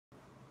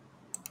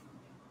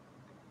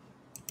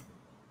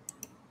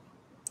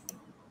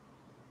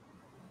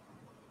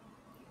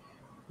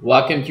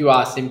Welcome to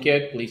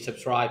Asimkit. Please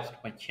subscribe to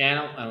my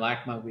channel and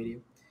like my video.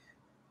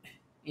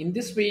 In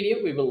this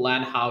video, we will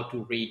learn how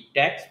to read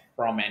text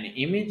from an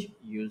image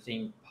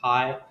using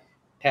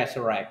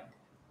pytesseract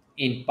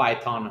in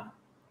Python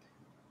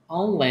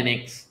on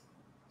Linux.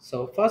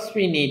 So first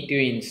we need to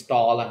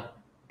install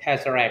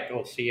Tesseract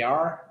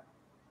OCR.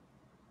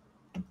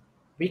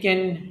 We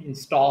can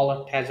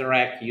install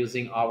Tesseract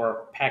using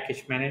our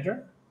package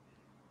manager.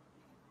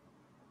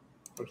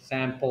 For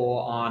example,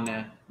 on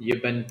a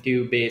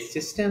Ubuntu based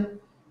system,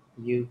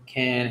 you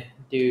can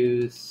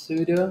do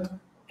sudo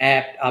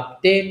apt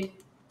update,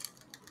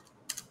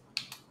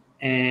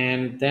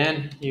 and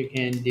then you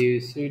can do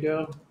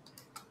sudo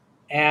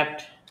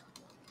apt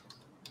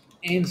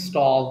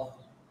install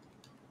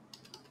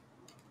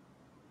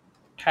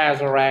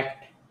Tesseract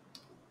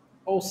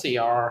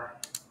OCR.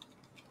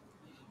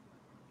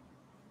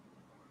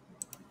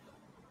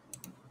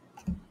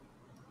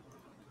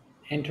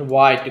 Enter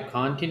Y to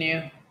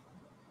continue.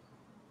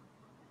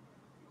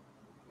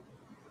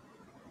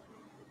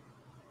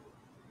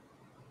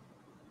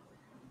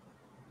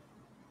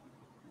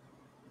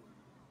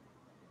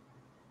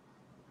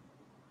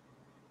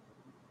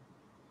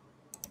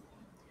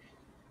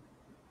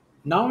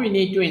 Now we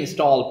need to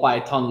install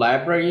Python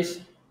libraries.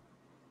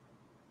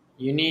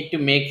 You need to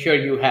make sure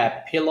you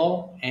have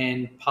pillow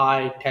and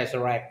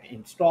pytesseract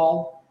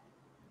installed.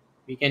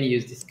 We can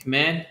use this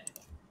command.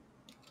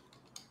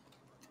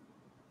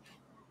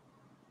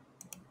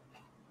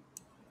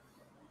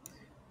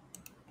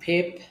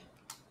 Pip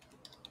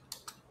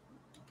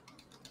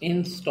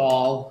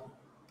install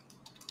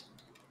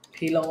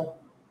pillow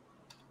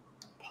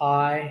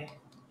pytesseract.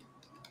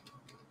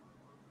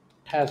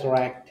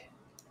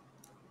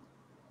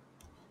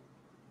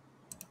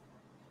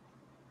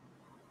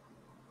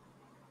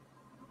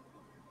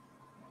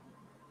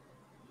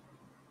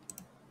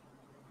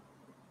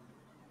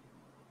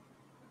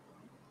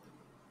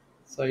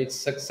 So it's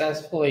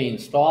successfully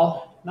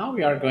installed. Now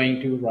we are going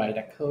to write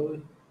a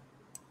code.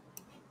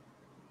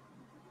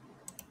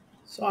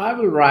 So I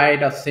will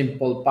write a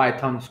simple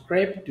Python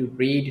script to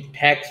read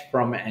text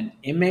from an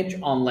image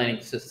on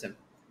Linux system.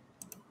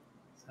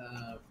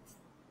 So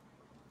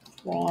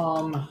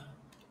from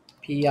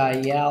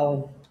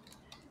pil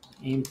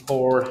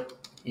import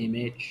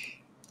image.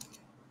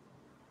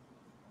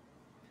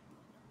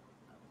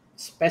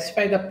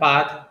 Specify the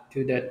path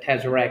to the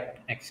Tesseract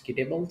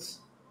executables.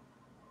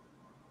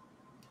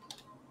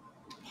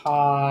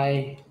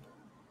 Pytesseract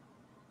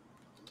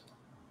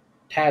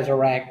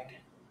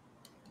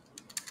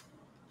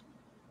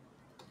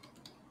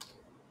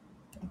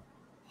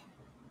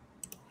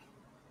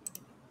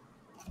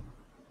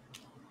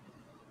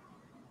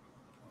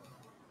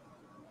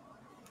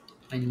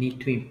I need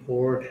to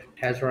import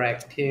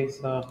Tesseract too,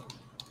 so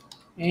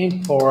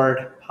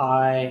import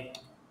pytesseract,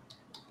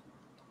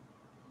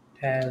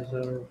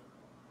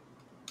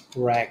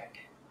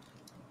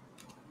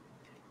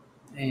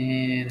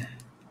 and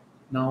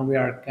now we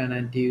are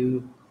gonna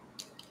do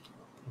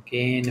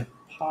again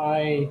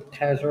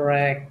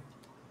pytesseract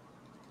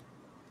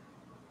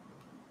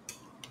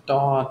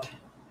dot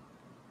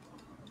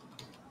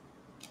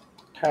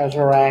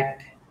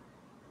tesseract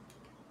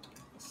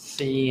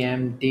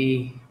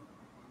cmd,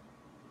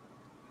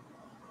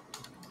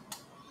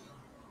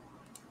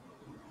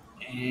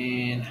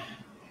 and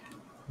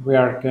we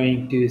are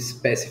going to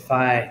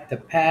specify the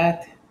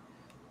path.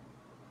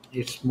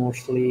 It's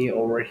mostly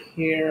over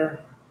here.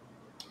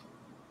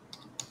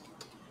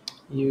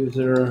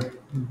 User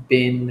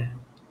bin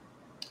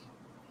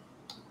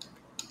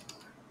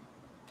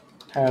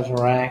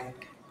Tesseract.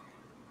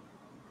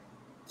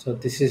 So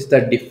this is the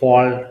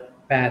default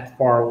path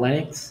for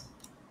Linux.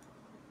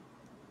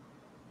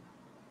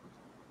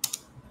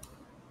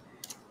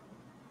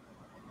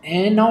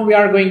 And now we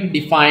are going to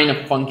define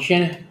a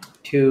function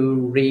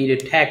to read a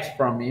text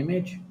from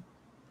image.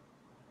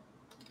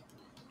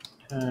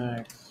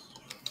 Text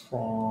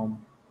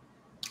from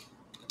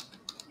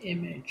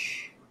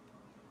image.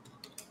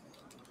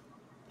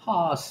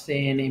 Pass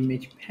an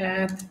image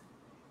path.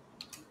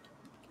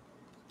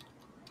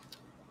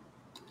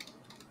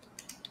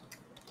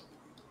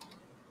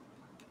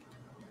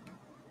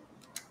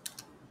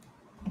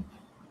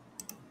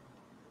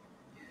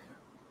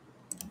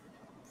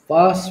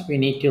 First, we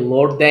need to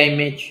load the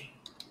image.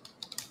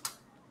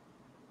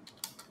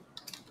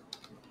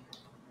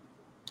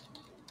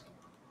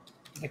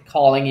 By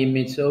calling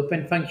image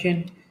open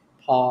function,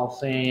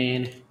 pass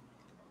in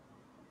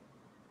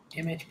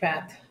image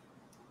path.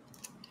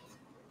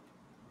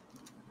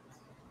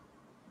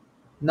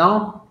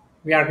 Now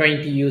we are going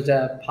to use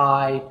a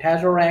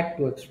pytesseract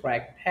to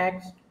extract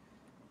text.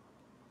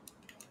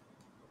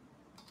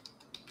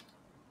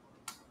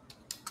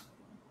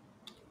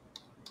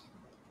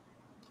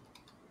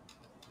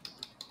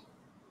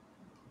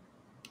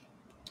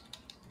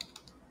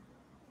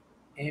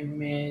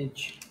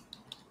 Image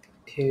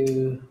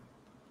to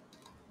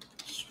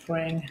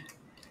string,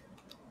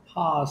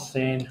 pass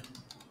in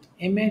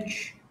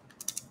image,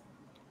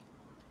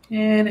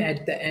 and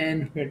at the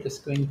end we're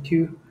just going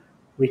to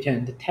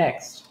return the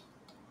text.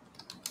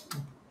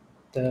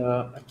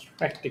 the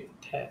extracted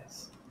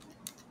text.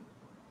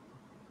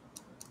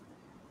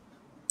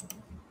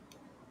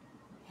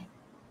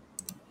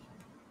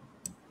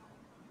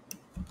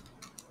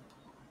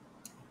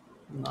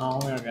 Now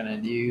we're gonna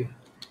do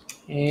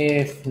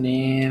if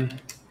name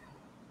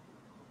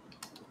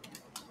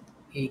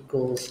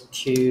equals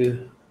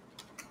to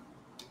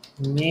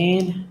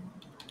main.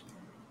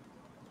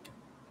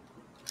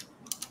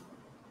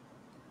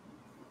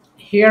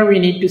 Here we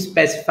need to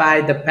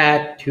specify the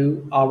path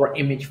to our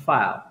image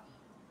file.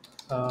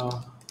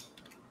 So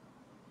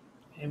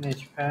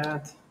image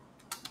path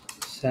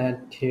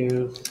set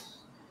to,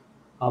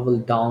 I will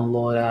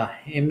download a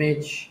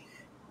image,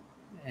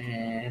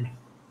 and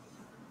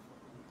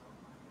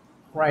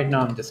right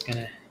now I'm just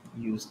gonna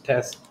use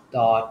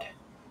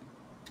test.jpg.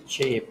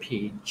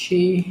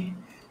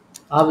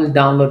 I will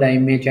download the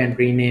image and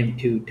rename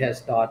to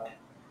test.jpg.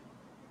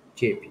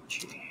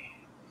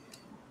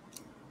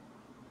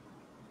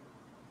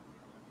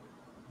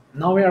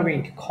 Now we are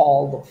going to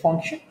call the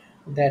function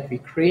that we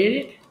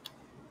created,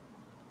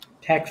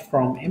 text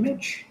from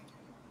image.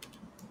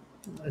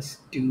 Let's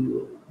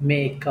do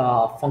make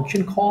a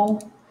function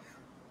call.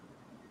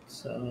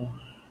 So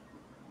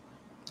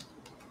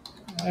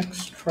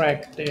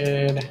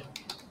extracted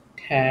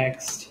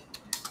text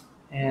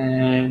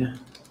and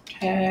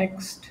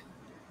text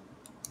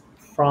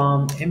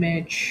from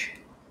image,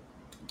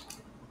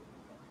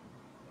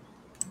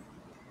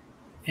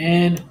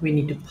 and we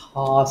need to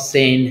pass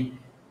in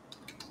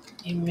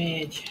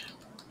image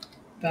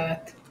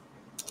path.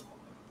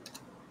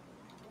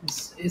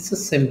 It's a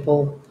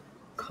simple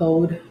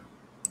code.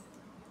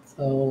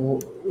 So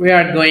we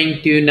are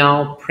going to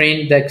now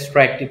print the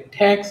extracted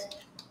text.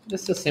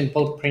 Just a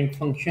simple print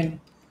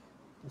function.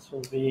 This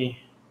will be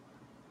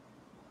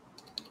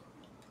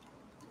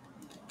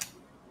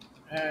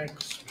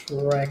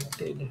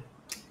extracted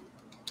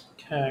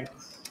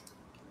text.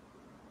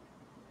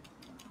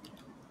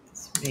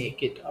 Let's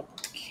make it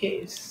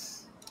uppercase.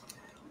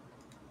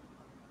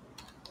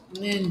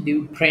 And then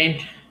do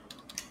print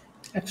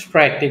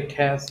extracted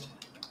text.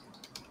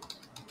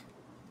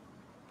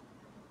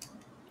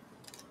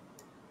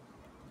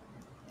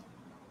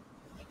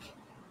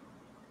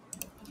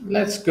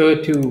 Let's go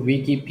to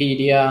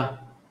Wikipedia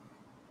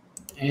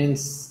and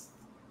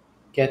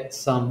get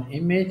some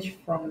image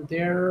from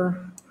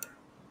there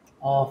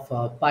of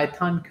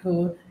Python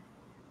code.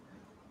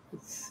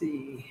 Let's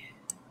see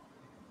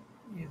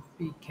if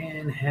we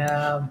can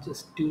have,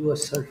 just do a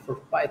search for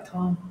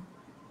Python.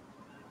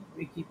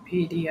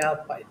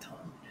 Wikipedia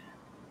Python.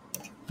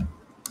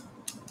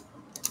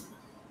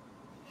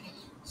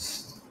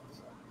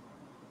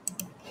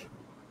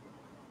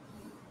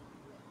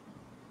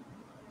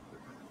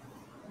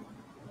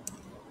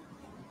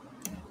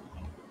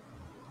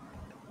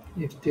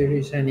 If there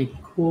is any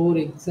code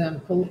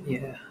example,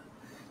 yeah.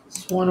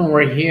 This one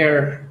over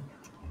here.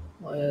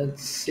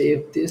 Let's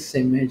save this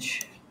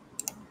image.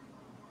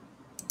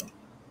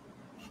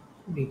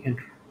 We can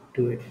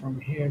do it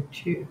from here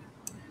too.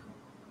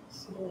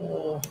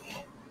 So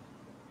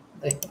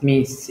let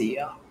me see.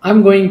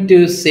 I'm going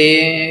to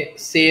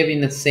save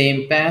in the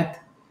same path.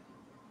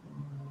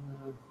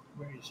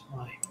 Where is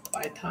my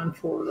Python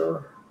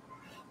folder?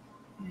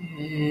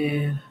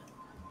 And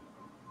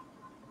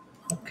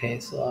okay,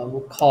 so I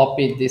will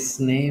copy this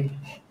name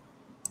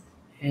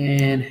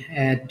and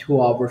add to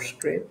our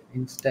script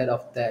instead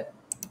of that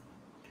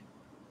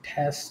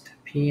test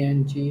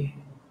png.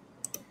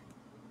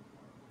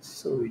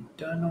 So we're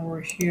done over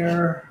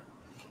here.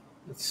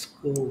 Let's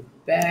go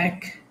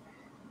back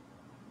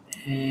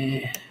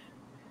and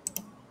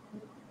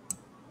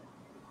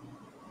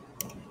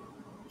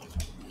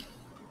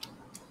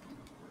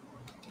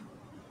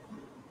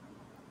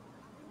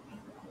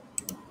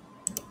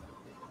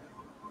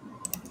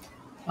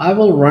I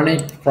will run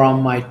it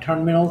from my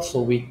terminal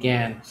so we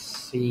can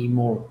see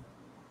more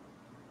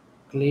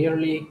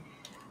clearly.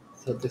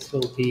 So this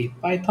will be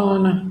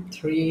Python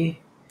 3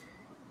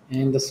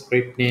 and the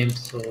script name.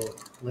 So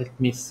let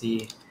me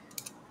see,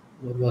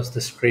 what was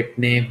the script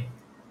name?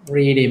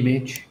 Read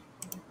image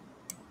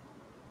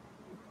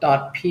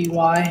 .py,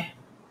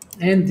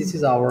 and this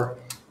is our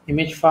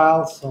image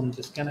file. So I'm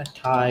just gonna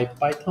type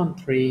Python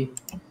 3,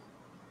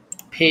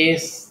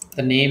 paste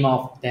the name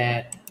of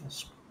that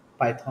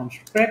Python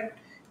script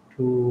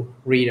to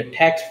read a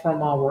text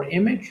from our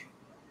image,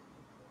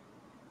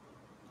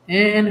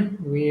 and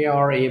we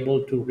are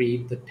able to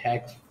read the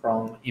text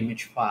from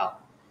image file.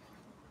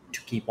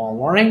 To keep on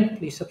learning,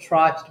 please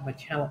subscribe to my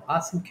channel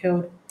Awesome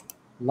Code,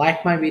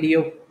 like my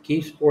video,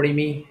 keep supporting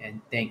me,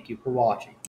 and thank you for watching.